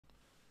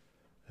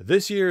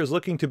This year is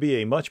looking to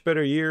be a much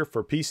better year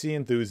for PC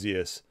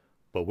enthusiasts,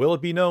 but will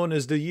it be known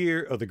as the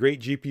year of the great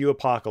GPU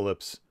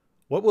apocalypse?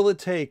 What will it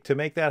take to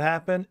make that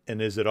happen,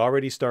 and is it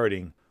already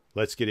starting?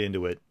 Let's get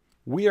into it.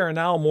 We are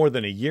now more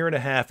than a year and a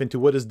half into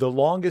what is the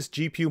longest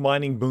GPU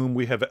mining boom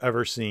we have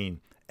ever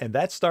seen, and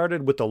that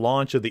started with the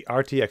launch of the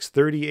RTX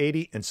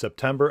 3080 in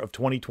September of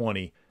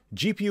 2020.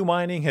 GPU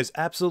mining has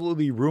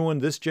absolutely ruined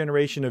this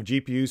generation of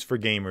GPUs for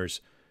gamers.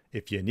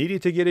 If you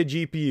needed to get a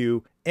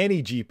GPU,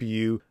 any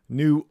GPU,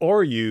 new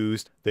or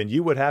used, then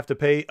you would have to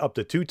pay up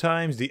to 2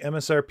 times the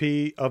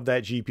MSRP of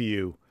that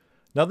GPU.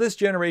 Now this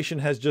generation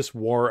has just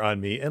wore on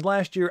me, and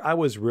last year I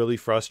was really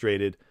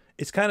frustrated.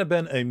 It's kind of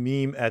been a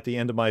meme at the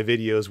end of my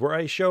videos where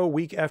I show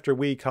week after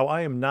week how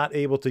I am not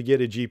able to get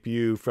a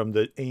GPU from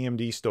the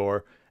AMD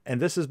store, and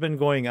this has been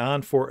going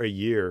on for a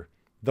year.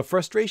 The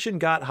frustration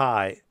got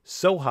high,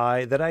 so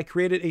high that I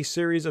created a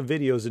series of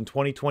videos in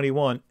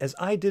 2021 as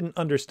I didn't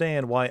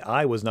understand why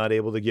I was not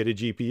able to get a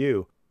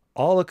GPU.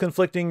 All the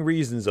conflicting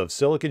reasons of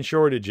silicon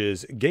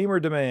shortages, gamer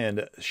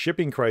demand,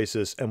 shipping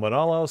crisis, and when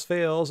all else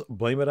fails,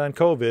 blame it on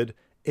COVID.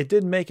 It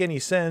didn't make any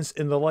sense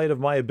in the light of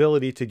my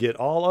ability to get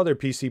all other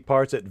PC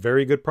parts at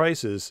very good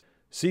prices.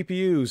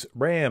 CPUs,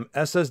 RAM,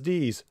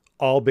 SSDs,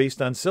 all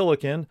based on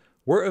silicon,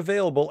 were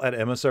available at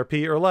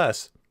MSRP or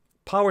less.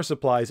 Power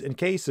supplies and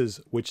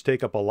cases, which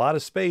take up a lot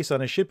of space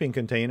on a shipping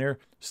container,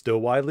 still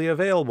widely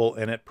available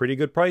and at pretty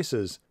good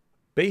prices.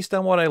 Based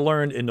on what I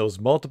learned in those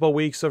multiple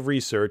weeks of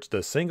research,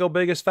 the single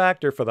biggest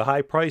factor for the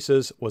high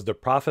prices was the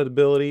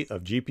profitability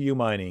of GPU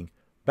mining.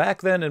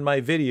 Back then in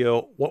my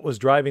video, what was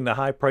driving the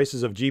high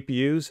prices of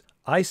GPUs,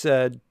 I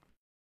said,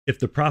 if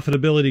the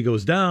profitability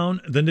goes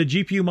down, then the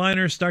GPU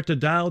miners start to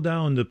dial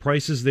down the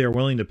prices they are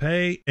willing to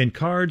pay, and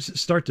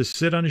cards start to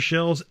sit on the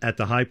shelves at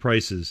the high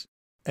prices.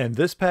 And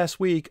this past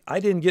week, I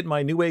didn't get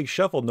my Newegg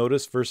shuffle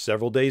notice for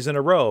several days in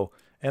a row,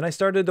 and I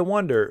started to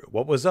wonder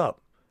what was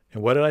up.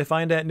 And what did I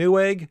find at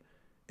Newegg?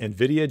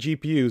 NVIDIA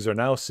GPUs are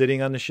now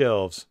sitting on the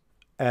shelves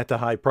at the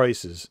high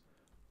prices.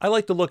 I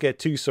like to look at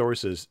 2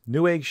 sources,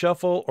 Newegg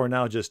Shuffle, or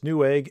now just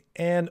Newegg,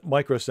 and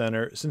Micro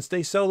Center, since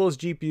they sell those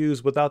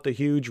GPUs without the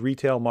huge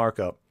retail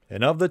markup.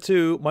 And of the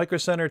 2, Micro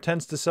Center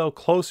tends to sell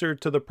closer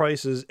to the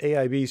prices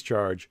AIBs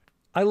charge.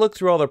 I looked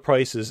through all the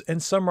prices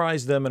and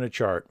summarized them in a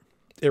chart.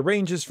 It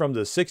ranges from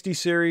the 60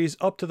 series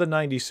up to the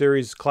 90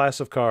 series class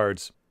of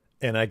cards.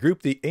 And I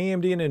grouped the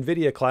AMD and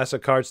NVIDIA class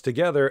of cards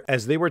together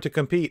as they were to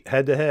compete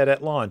head-to-head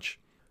at launch.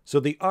 So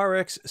the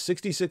RX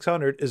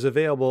 6600 is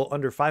available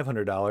under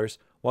 $500,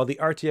 while the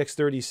RTX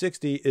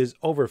 3060 is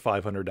over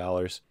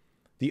 $500.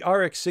 The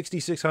RX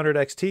 6600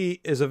 XT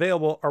is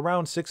available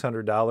around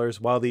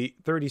 $600, while the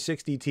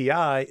 3060 Ti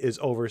is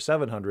over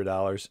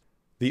 $700.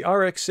 The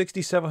RX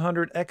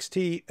 6700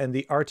 XT and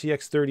the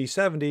RTX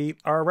 3070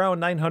 are around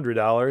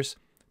 $900.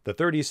 The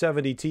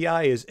 3070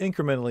 Ti is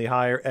incrementally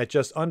higher at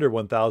just under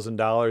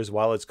 $1,000,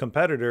 while its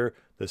competitor,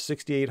 the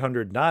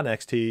 6800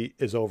 non-XT,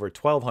 is over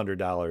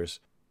 $1,200.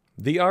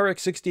 The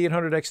RX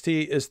 6800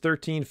 XT is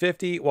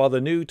 $1,350, while the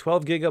new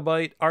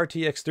 12GB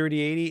RTX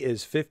 3080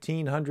 is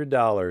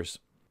 $1,500.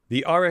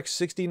 The RX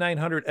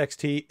 6900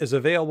 XT is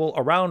available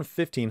around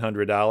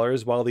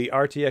 $1,500, while the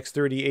RTX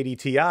 3080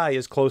 Ti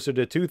is closer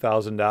to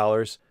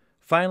 $2,000.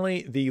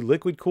 Finally, the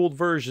liquid-cooled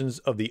versions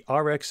of the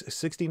RX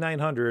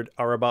 6900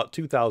 are about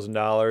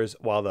 $2,000,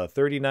 while the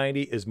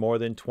 3090 is more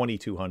than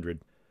 $2,200.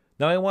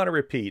 Now I want to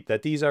repeat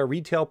that these are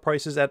retail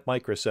prices at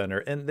Micro Center,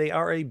 and they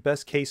are a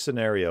best-case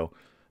scenario.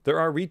 There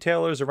are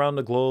retailers around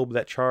the globe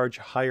that charge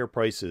higher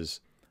prices.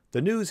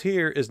 The news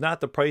here is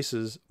not the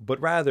prices, but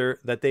rather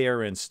that they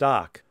are in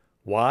stock.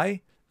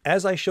 Why?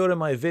 As I showed in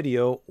my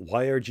video,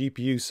 Why Are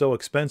GPUs So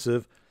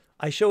Expensive?,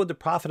 I showed the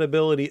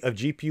profitability of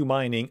GPU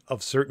mining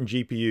of certain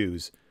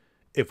GPUs.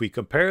 If we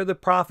compare the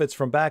profits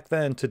from back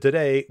then to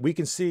today, we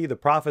can see the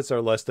profits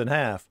are less than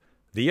half.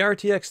 The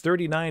RTX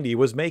 3090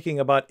 was making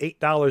about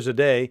 $8 a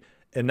day,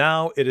 and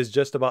now it is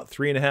just about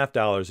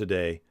 $3.50 a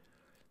day.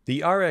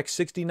 The RX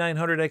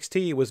 6900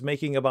 XT was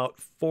making about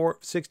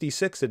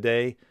 $4.66 a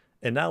day,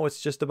 and now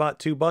it's just about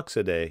 $2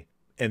 a day.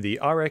 And the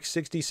RX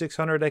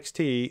 6600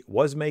 XT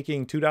was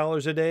making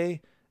 $2 a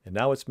day, and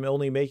now it's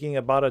only making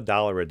about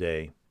 $1 a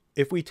day.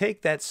 If we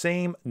take that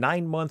same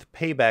 9-month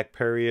payback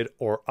period,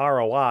 or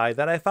ROI,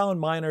 that I found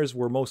miners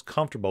were most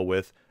comfortable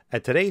with,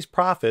 at today's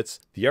profits,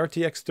 the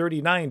RTX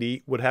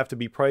 3090 would have to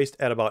be priced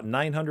at about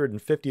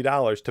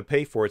 $950 to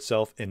pay for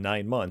itself in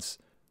 9 months.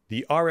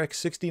 The RX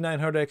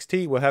 6900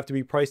 XT will have to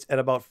be priced at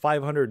about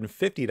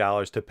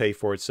 $550 to pay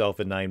for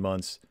itself in 9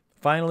 months.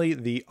 Finally,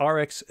 the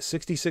RX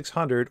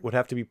 6600 would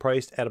have to be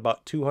priced at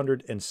about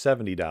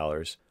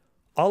 $270.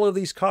 All of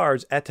these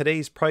cards at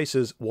today's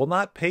prices will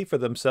not pay for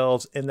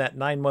themselves in that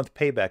 9-month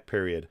payback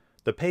period.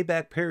 The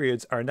payback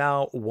periods are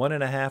now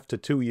 1.5 to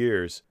 2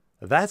 years.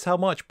 That's how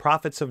much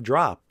profits have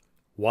dropped.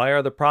 Why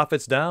are the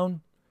profits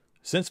down?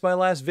 Since my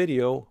last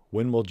video,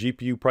 When Will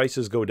GPU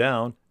Prices Go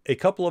Down?, a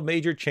couple of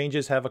major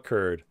changes have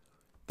occurred.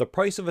 The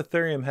price of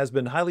Ethereum has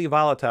been highly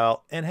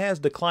volatile and has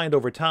declined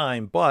over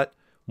time, but,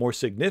 more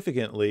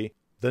significantly,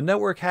 the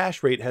network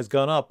hash rate has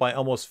gone up by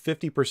almost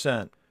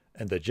 50%.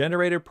 and the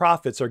generated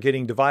profits are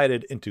getting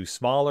divided into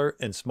smaller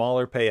and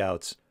smaller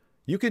payouts.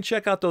 You can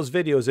check out those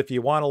videos if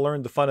you want to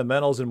learn the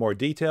fundamentals in more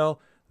detail.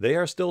 They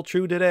are still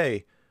true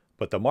today,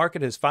 but the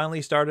market has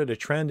finally started a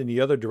trend in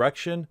the other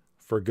direction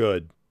for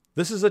good.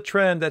 This is a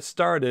trend that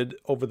started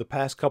over the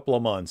past couple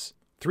of months.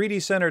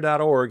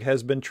 3dcenter.org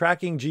has been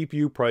tracking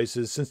GPU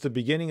prices since the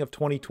beginning of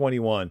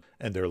 2021,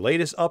 and their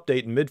latest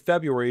update in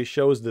mid-February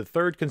shows the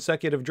third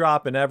consecutive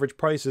drop in average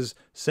prices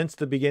since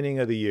the beginning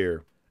of the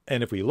year.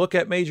 And if we look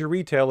at major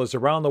retailers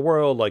around the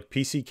world like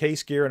PC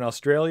Case Gear in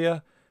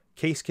Australia,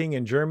 Case King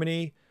in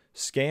Germany,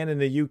 Scan in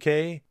the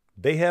UK,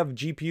 they have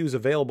GPUs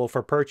available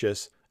for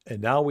purchase,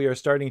 and now we are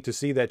starting to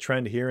see that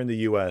trend here in the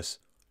US.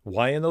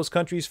 Why in those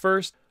countries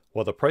first?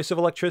 Well, the price of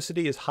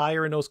electricity is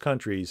higher in those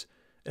countries.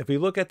 If we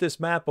look at this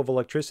map of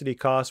electricity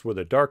costs where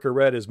the darker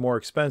red is more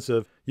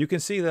expensive, you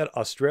can see that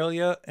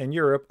Australia and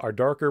Europe are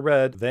darker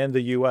red than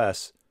the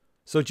US.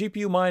 So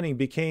GPU mining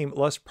became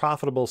less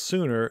profitable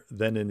sooner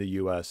than in the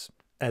US.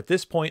 At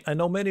this point, I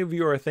know many of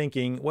you are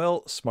thinking,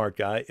 well, smart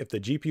guy, if the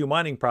GPU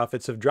mining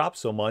profits have dropped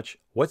so much,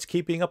 what's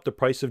keeping up the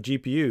price of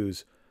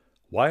GPUs?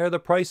 Why are the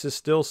prices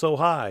still so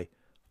high?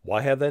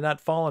 Why have they not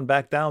fallen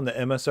back down to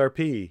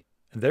MSRP?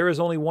 And there is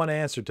only one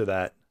answer to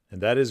that,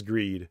 and that is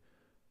greed.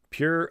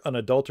 Pure,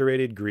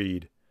 unadulterated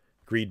greed.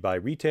 Greed by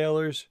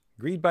retailers,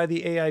 greed by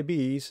the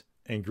AIBs,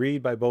 and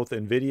greed by both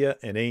NVIDIA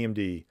and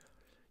AMD.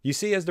 You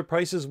see, as the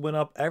prices went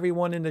up,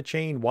 everyone in the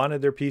chain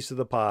wanted their piece of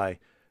the pie.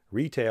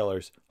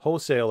 Retailers,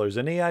 wholesalers,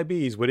 and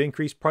AIBs would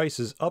increase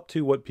prices up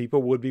to what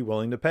people would be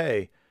willing to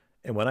pay.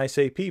 And when I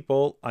say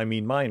people, I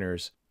mean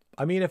miners.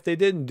 I mean, if they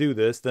didn't do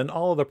this, then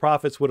all of the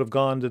profits would have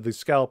gone to the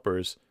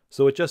scalpers,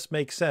 so it just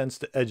makes sense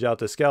to edge out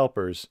the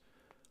scalpers.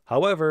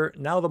 However,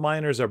 now the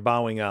miners are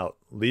bowing out,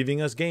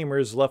 leaving us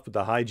gamers left with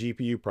the high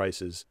GPU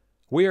prices.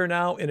 We are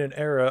now in an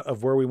era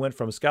of where we went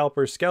from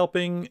scalpers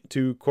scalping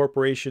to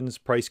corporations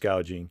price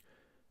gouging.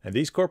 And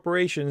these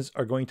corporations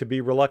are going to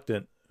be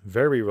reluctant,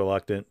 very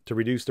reluctant, to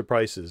reduce the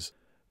prices.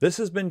 This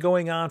has been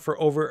going on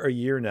for over a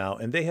year now,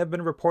 and they have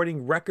been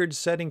reporting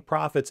record-setting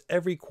profits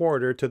every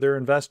quarter to their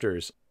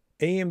investors.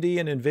 AMD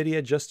and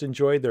NVIDIA just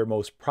enjoyed their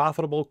most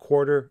profitable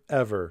quarter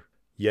ever,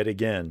 yet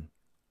again.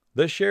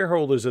 The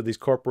shareholders of these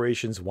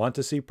corporations want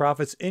to see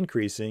profits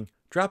increasing.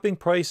 Dropping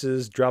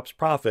prices drops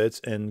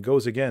profits and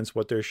goes against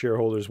what their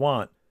shareholders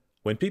want.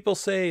 When people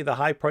say the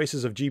high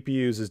prices of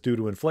GPUs is due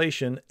to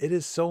inflation, it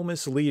is so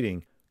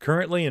misleading.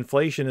 Currently,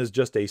 inflation is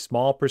just a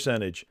small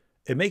percentage.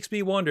 It makes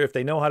me wonder if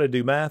they know how to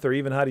do math or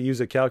even how to use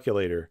a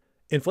calculator.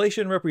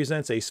 Inflation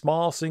represents a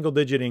small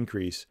single-digit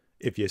increase.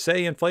 If you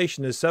say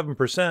inflation is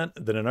 7%,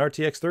 then an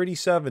RTX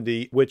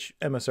 3070, which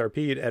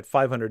MSRP'd at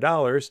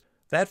 $500,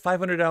 that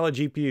 $500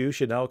 GPU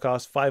should now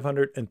cost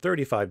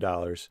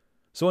 $535.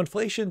 So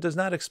inflation does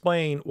not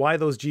explain why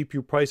those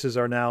GPU prices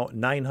are now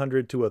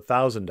 $900 to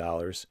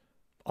 $1,000.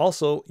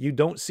 Also, you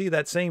don't see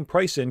that same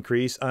price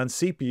increase on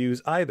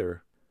CPUs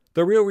either.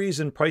 The real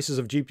reason prices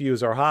of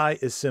GPUs are high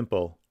is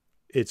simple.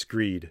 It's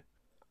greed.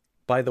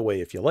 By the way,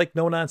 if you like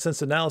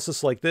no-nonsense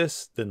analysis like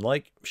this, then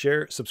like,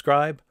 share,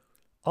 subscribe.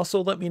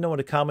 Also, let me know in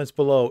the comments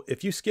below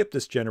if you skip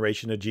this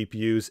generation of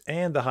GPUs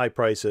and the high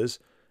prices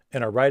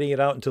and are riding it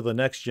out until the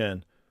next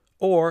gen.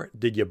 Or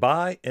did you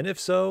buy, and if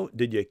so,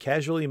 did you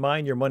casually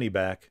mine your money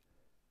back?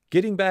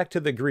 Getting back to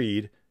the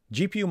greed,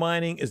 GPU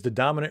mining is the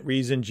dominant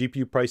reason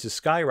GPU prices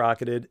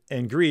skyrocketed,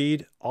 and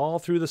greed, all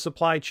through the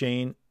supply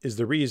chain, is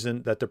the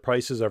reason that the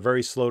prices are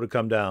very slow to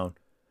come down.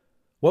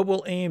 What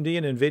will AMD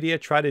and NVIDIA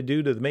try to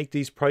do to make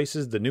these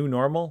prices the new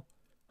normal?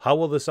 How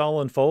will this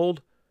all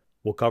unfold?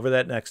 We'll cover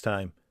that next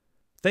time.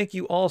 Thank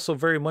you all so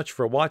very much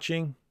for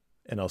watching,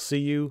 and I'll see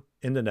you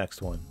in the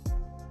next one.